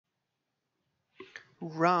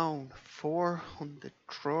Round 4 on the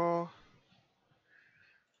draw.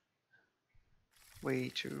 Way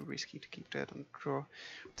too risky to keep that on the draw.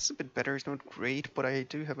 This is a bit better, it's not great, but I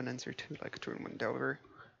do have an answer to like a turn 1 Delver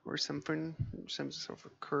or something, some sort of a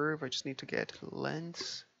curve. I just need to get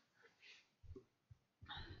lands.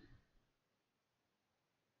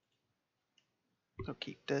 I'll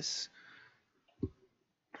keep this.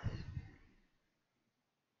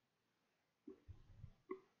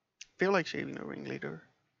 Feel like shaving a ringleader.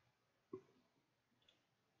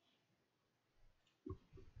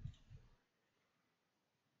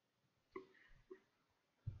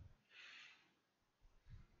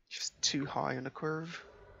 Just too high on the curve.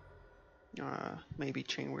 Maybe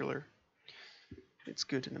Chain Wheeler. It's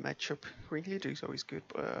good in the matchup. Ringleader is always good,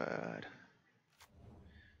 but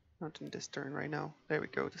not in this turn right now. There we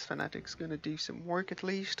go. This Fanatic's gonna do some work at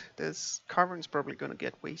least. This Cavern's probably gonna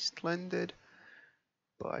get wastelanded,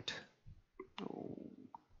 but oh,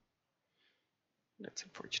 that's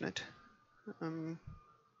unfortunate.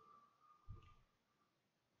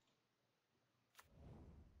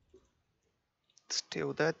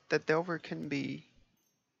 Still, that Delver can be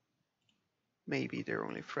maybe their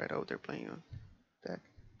only threat out there playing on that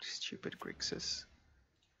stupid Grixis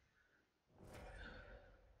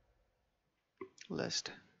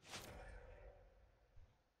list.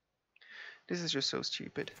 This is just so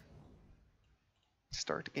stupid.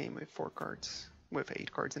 Start the game with 4 cards, with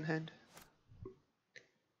 8 cards in hand.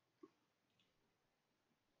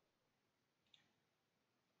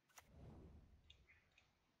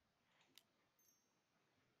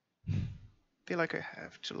 Feel like I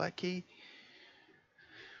have to lucky.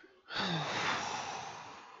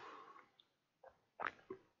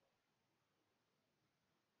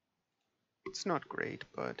 It's not great,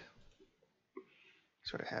 but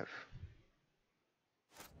that's what I have.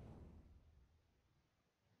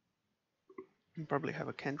 You probably have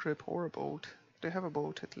a cantrip or a bolt. They have a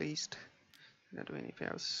bolt at least. They don't do anything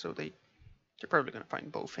else, so they're probably gonna find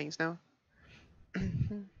both things now.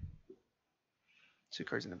 2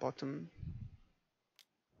 cards in the bottom.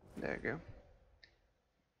 There you go.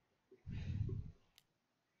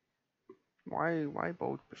 Why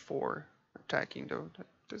bolt before attacking though? That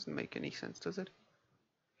doesn't make any sense, does it?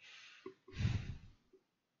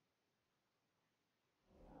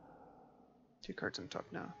 Two cards on top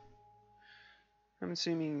now. I'm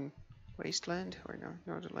assuming wasteland or no,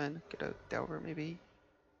 not a land. Get a Delver maybe.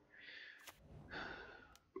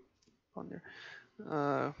 Ponder.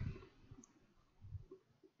 Oh,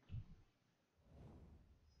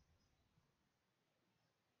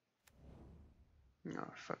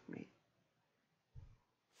 fuck me.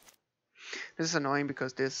 This is annoying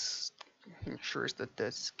because this ensures that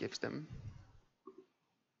this gives them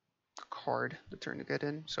a card the turn to get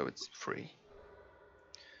in, so it's free.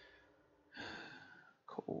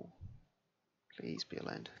 Cool. Please be a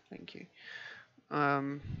land. Thank you.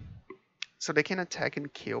 So they can attack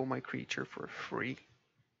and kill my creature for free.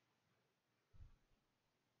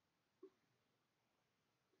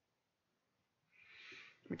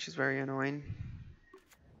 Which is very annoying.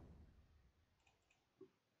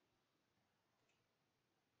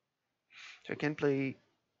 So I can play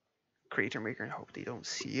Creator Maker and hope they don't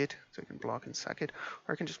see it, so I can block and sack it.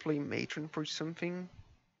 Or I can just play Matron for something.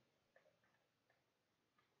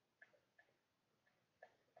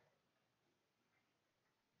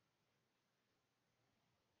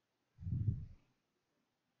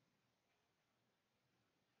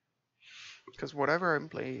 Because whatever I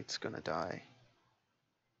play, it's gonna die.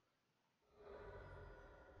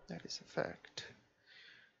 That is a fact.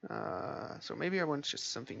 So maybe I want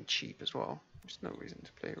just something cheap as well. There's no reason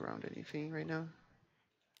to play around anything right now.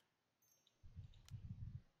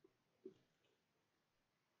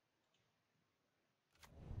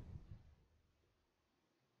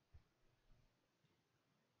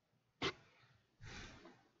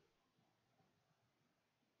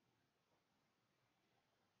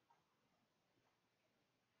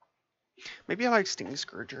 Maybe I like Sting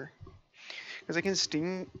Scourger. Because I can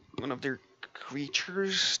sting one of their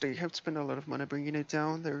creatures. They have to spend a lot of mana bringing it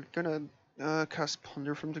down. They're gonna cast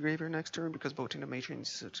Ponder from the graveyard next turn because bolting the Matron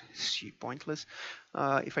is pointless.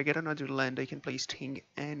 If I get another land, I can play Sting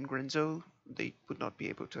and Grenzo. They would not be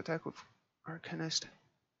able to attack with Arcanist.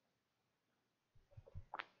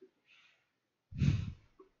 I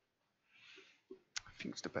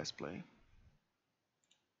think it's the best play.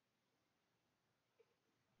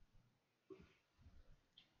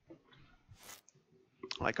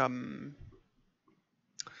 Like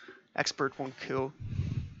Expert won't kill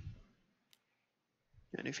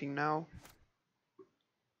anything now.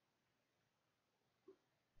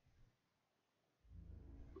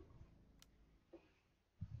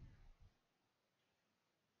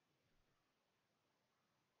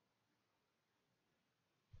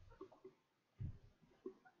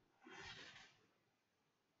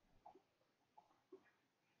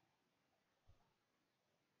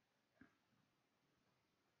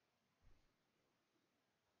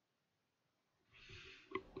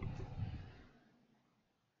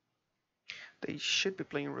 They should be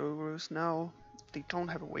playing Luruus now. They don't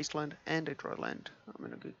have a wasteland and a draw land. I'm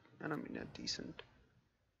in a decent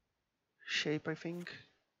shape, I think.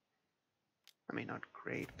 I mean, not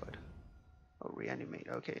great, but I'll reanimate.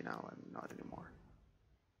 Okay, now I'm not anymore.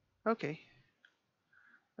 Okay,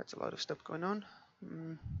 that's a lot of stuff going on.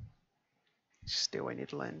 Still, I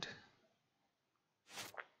need land.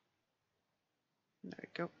 There we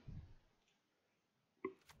go.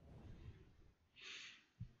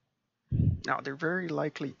 Now they're very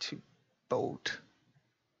likely to boat.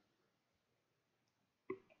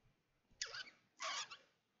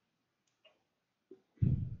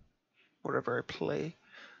 Whatever I play,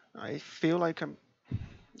 I feel like I'm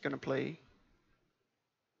gonna play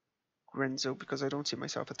Renzo because I don't see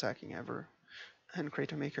myself attacking ever. And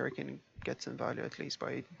Creator Maker, I can get some value at least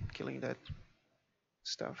by killing that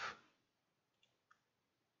stuff.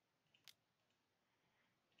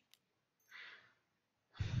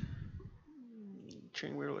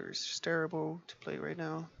 Chain Whirler is just terrible to play right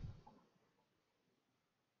now.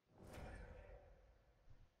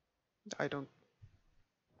 I don't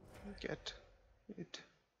get it.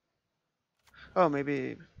 Oh,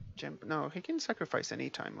 maybe jump. No, he can sacrifice any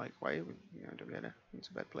time. Like, why would you do that? It's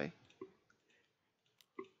a bad play.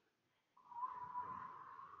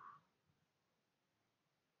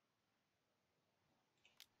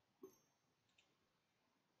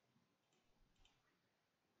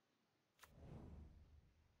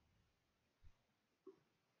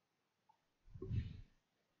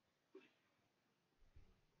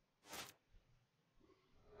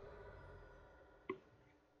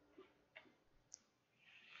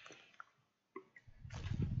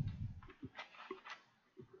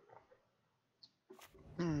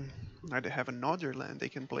 Now they have another land they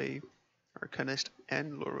can play Arcanist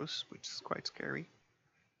and Luruus, which is quite scary.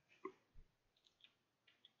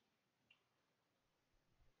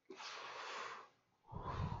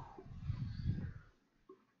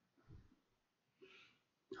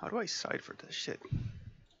 How do I side for this shit?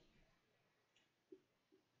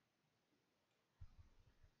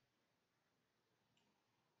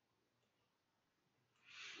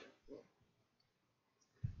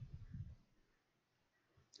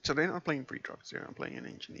 So they're not playing free drops, they're not playing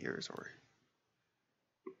engineers or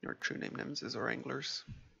true name nemesis or anglers.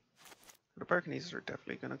 The Parkineses are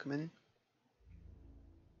definitely gonna come in.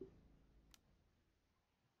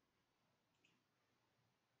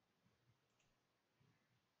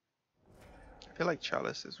 I feel like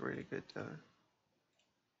Chalice is really good.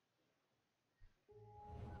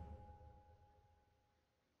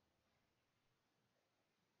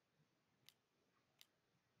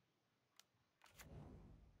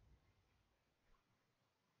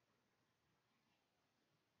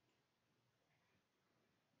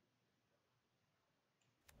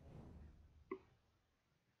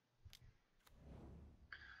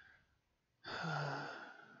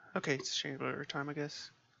 Okay, it's Chandler time, I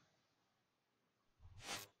guess.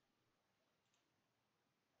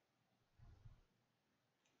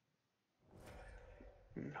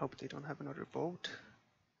 And hope they don't have another boat.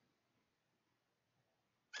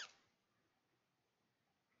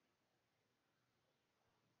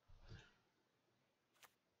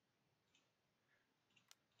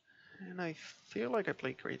 And I feel like I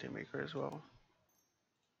play Creator Maker as well.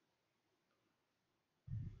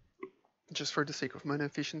 Just for the sake of mana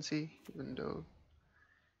efficiency, even though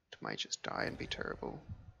it might just die and be terrible.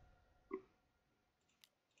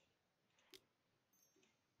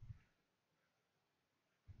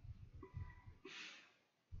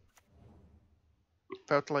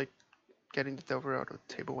 Felt like getting the Delver out of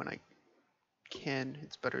the table when I can.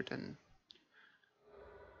 It's better than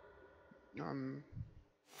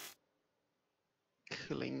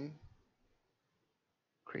killing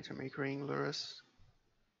Creator Makering Luruus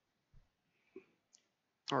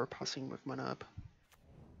or passing with mana up.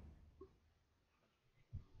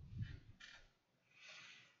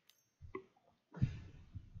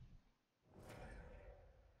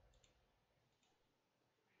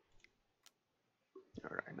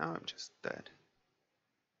 Alright, now I'm just dead.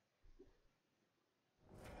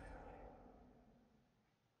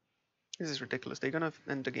 This is ridiculous. They're gonna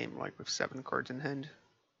end the game like with 7 cards in hand.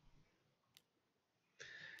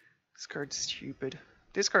 This card's stupid.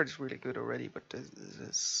 This card is really good already, but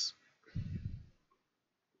this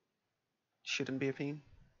shouldn't be a thing.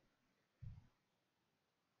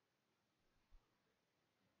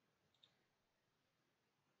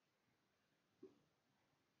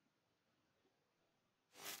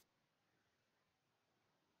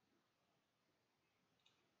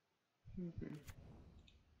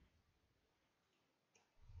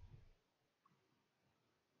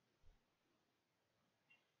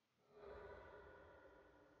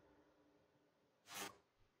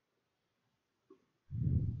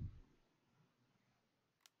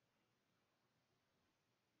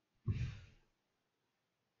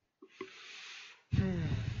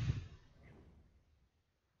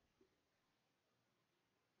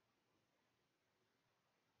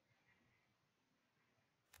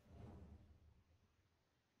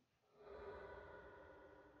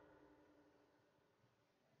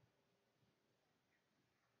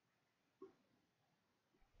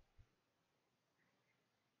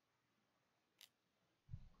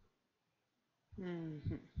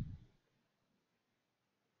 Mhm.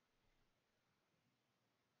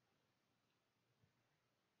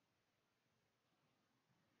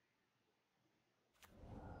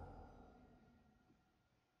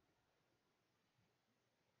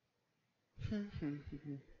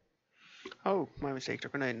 Oh, my mistake. They're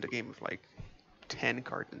gonna end the game with like 10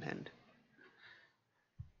 cards in hand.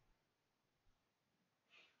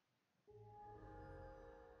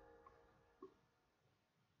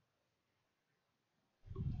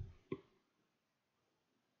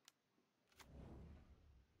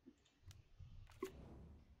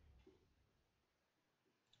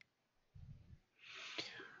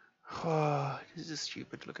 Oh, this is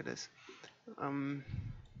stupid. Look at this. Um,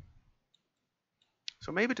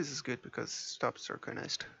 so maybe this is good because stops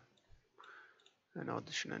Arcanist and all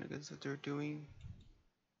the shenanigans that they're doing.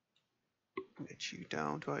 Get you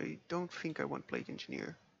down. I don't think I want Blade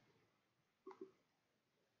Engineer.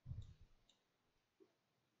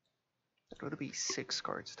 That would be 6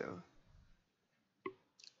 cards though.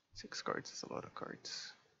 6 cards is a lot of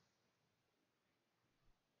cards.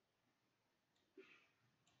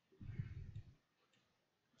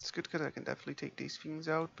 It's good because I can definitely take these things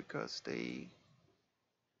out because they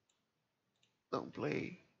don't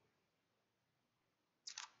play.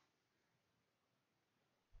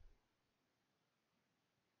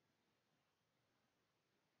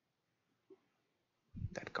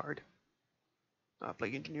 That card.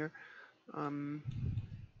 Plague Engineer. I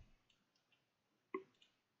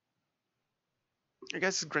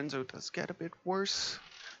guess Grenzo does get a bit worse.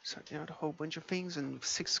 Starting out a whole bunch of things and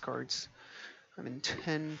 6 cards. I'm in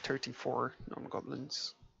 10, 34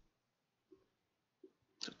 non-goblins.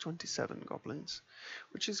 So 27 goblins,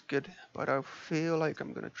 which is good, but I feel like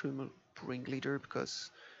I'm gonna trim a ringleader because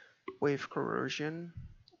with Corrosion,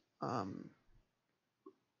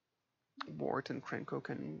 Wort and Krenko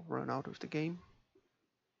can run out of the game.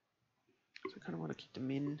 So I kind of want to keep them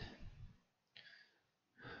in.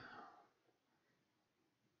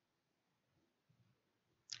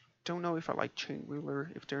 Don't know if I like Chain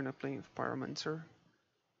Wheeler if they're not playing with Pyromancer.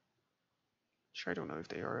 Which I don't know if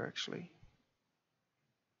they are actually.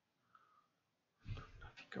 I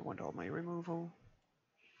think I want all my removal.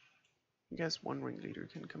 I guess one ringleader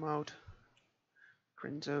can come out.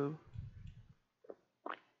 Grenzo.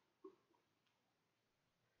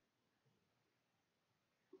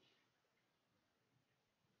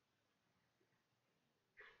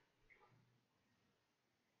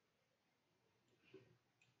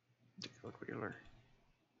 Difficult Wheeler.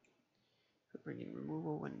 Bring in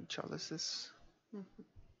removal and chalices.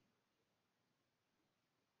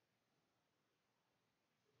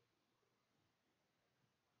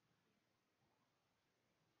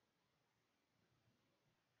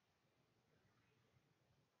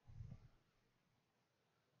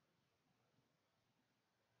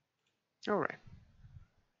 Alright.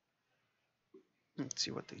 Let's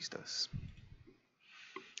see what these does.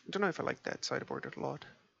 I don't know if I like that sideboard a lot.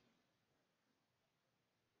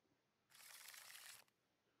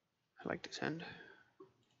 I like this hand.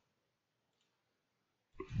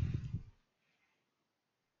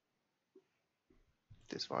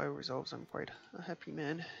 This vial resolves, I'm quite a happy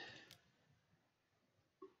man.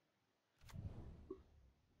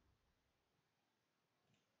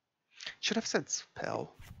 Should have said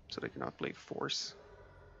spell, so they cannot play force.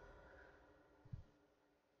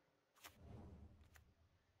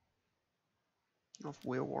 Of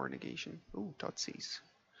Whale War negation. Ooh, Totsies.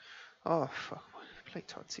 Oh fuck, I played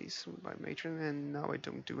Totsies with my matron and now I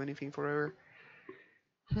don't do anything for her.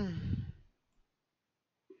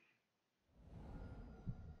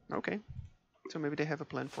 Okay, so maybe they have a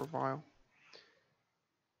plan for a while.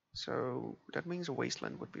 So that means a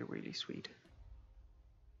wasteland would be really sweet.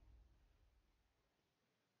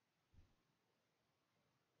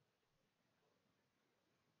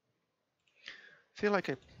 I feel like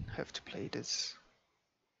I have to play this.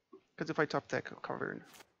 Because if I top deck a cavern,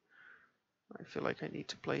 I feel like I need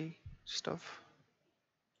to play stuff.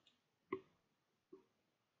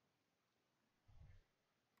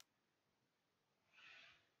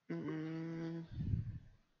 Mm.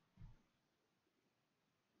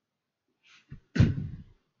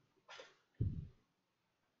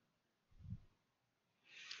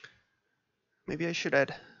 Maybe I should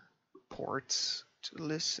add ports to the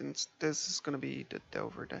list since this is going to be the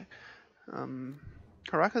Delver deck.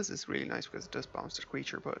 Caracas is really nice because it does bounce the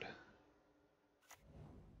creature, but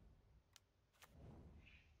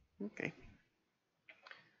okay.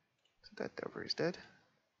 So that Delver is dead.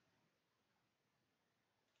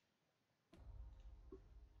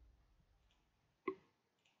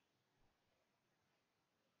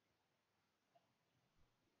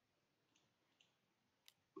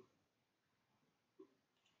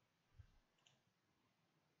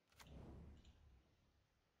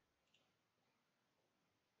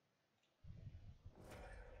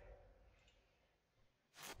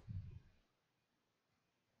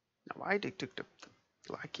 Why they took the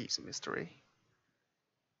lackeys a mystery.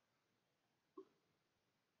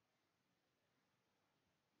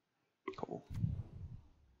 Cool.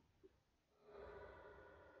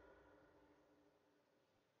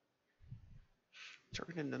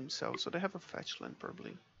 Targeting themselves, so they have a fetch land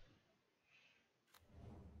probably.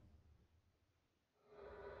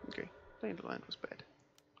 Okay, playing the land was bad.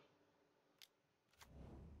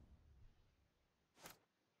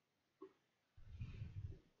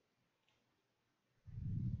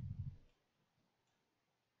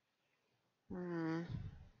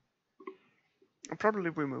 I'll probably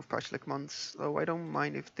remove Pashlik Months, though I don't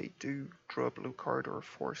mind if they do draw a blue card or a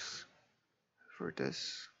force for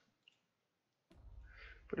this.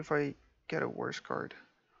 But if I get a worse card,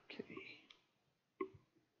 okay.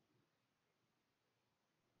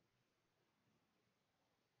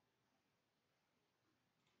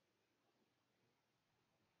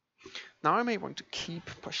 Now I may want to keep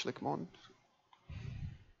Pashlik Month.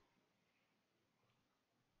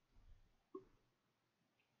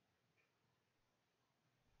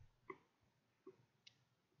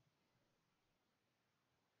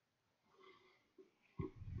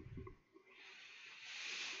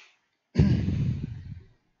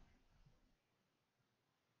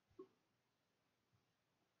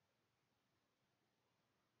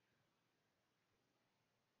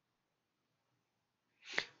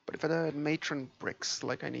 But if I had Matron bricks,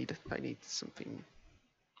 like I need something.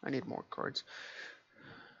 I need more cards.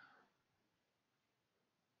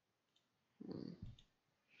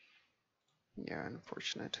 Yeah,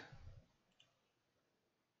 unfortunate.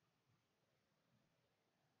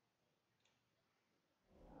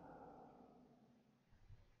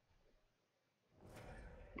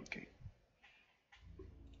 Okay.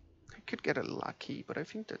 I could get a lucky, but I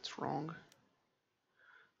think that's wrong.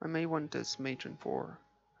 I may want this Matron for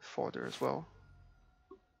fodder as well.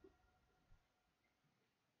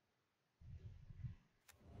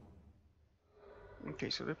 Okay,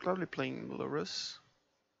 so they're probably playing Luruus.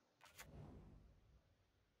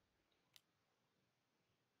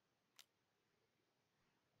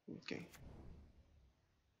 Okay.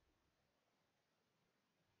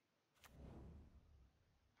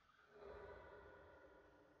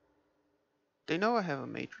 They know I have a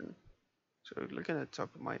Matron, so looking at the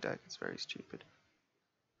top of my deck, it's very stupid.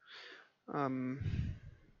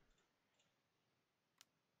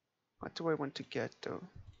 What do I want to get though?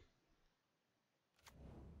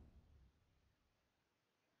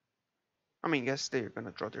 I mean, guess they're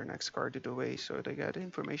gonna draw their next card either way, so they get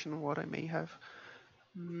information on what I may have.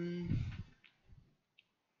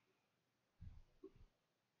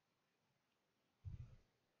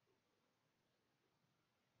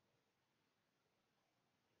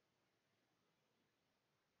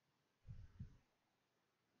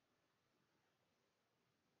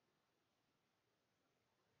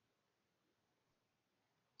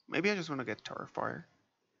 Maybe I just want to get Tarfire.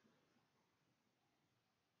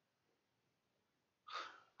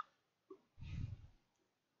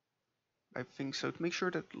 I think so. To make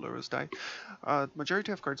sure that Luruus die.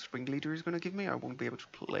 Majority of cards Spring Leader is going to give me, I won't be able to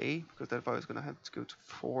play, because that I was going to have to go to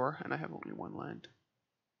 4, and I have only 1 land.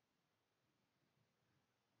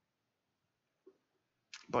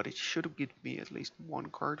 But it should give me at least 1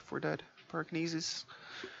 card for that Parakinesis.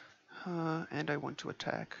 And I want to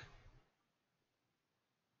attack.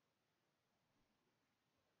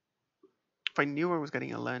 If I knew I was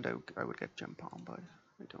getting a land, I would get Gem Palm, but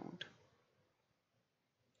I don't.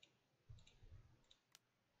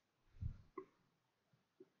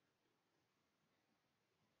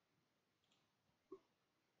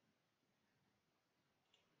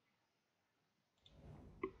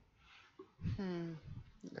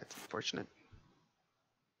 That's unfortunate.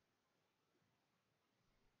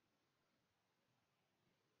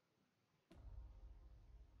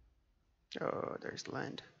 Oh, there's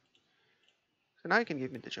land. So now you can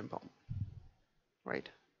give me the Gem Palm, right?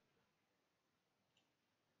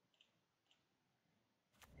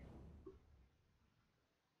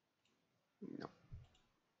 No.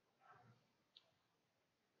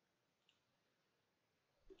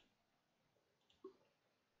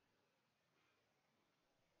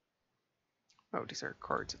 Oh, these are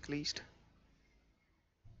cards at least.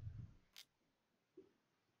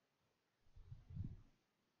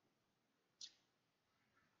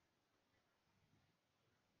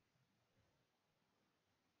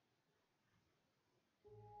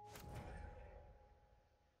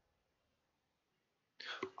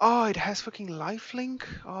 Oh, it has fucking lifelink?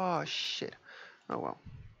 Oh, shit. Oh, well.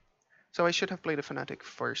 So I should have played a Fnatic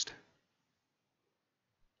first.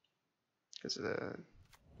 Because,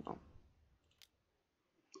 well,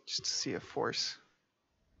 just to see a force.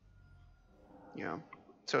 Yeah.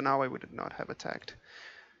 So now I would not have attacked.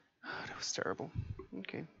 That was terrible.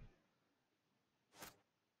 Okay.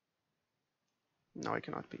 Now I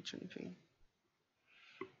cannot beach anything.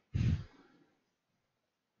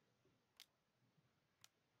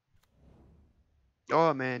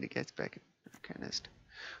 Oh man, it gets back Arcanist.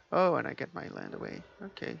 Oh, and I get my land away.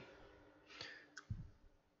 Okay.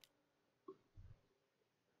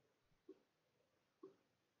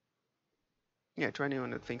 Yeah, to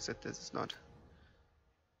anyone that thinks that this is not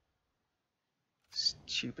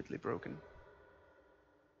stupidly broken,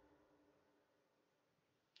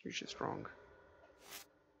 you're just wrong.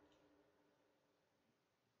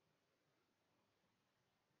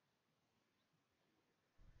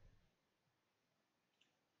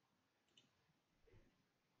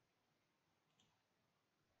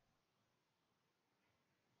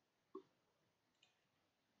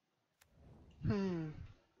 Hmm.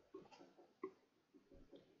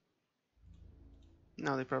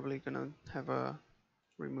 Now they're probably gonna have a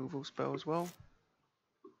removal spell as well.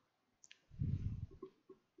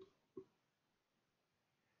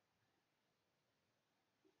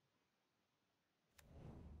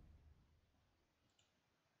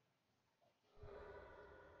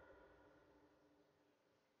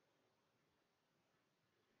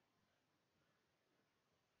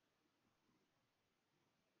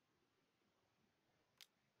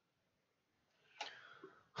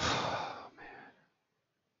 Oh man.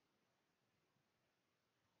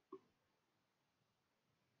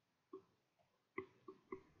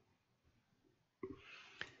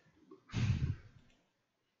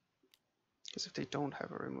 Because if they don't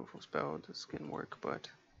have a removal spell, this can work, but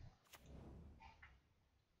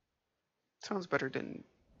sounds better than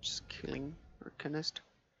just killing Arcanist,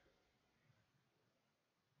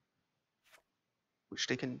 which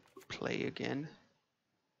they can play again.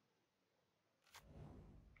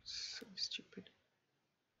 So stupid.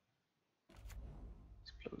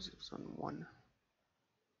 Explosives on 1.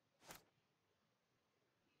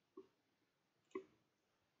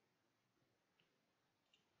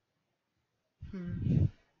 Hmm.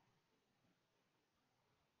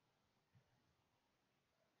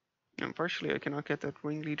 Unfortunately, I cannot get that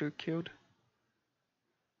ringleader killed.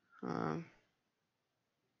 Um,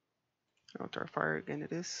 Altar Fire again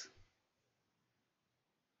it is.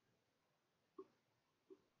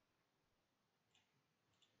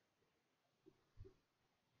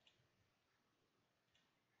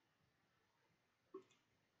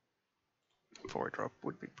 Four drop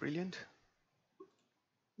would be brilliant.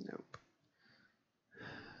 Nope.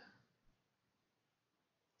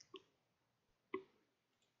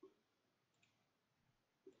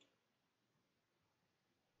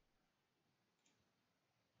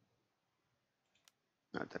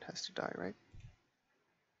 No, that has to die, right?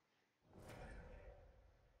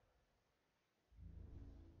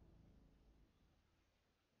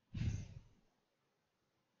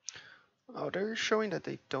 Oh, they're showing that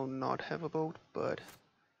they do not have a boat, but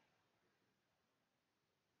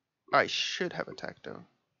I should have attacked though.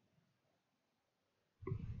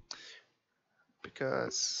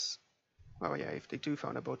 Because, oh yeah, if they do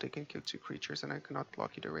found a boat, they can kill 2 creatures and I cannot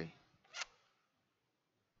block either way.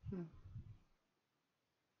 Hmm.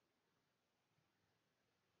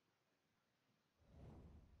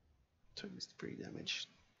 So I missed 3 damage.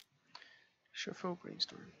 Shuffle,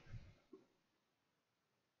 brainstorm.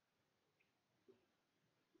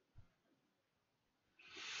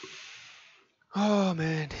 Oh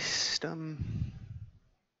man, this dumb.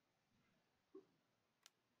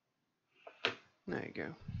 There you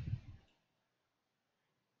go.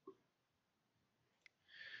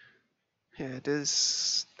 Yeah,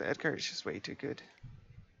 that card is just way too good.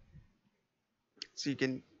 So you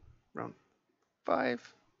can round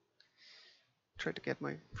 5 try to get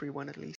my free one at least.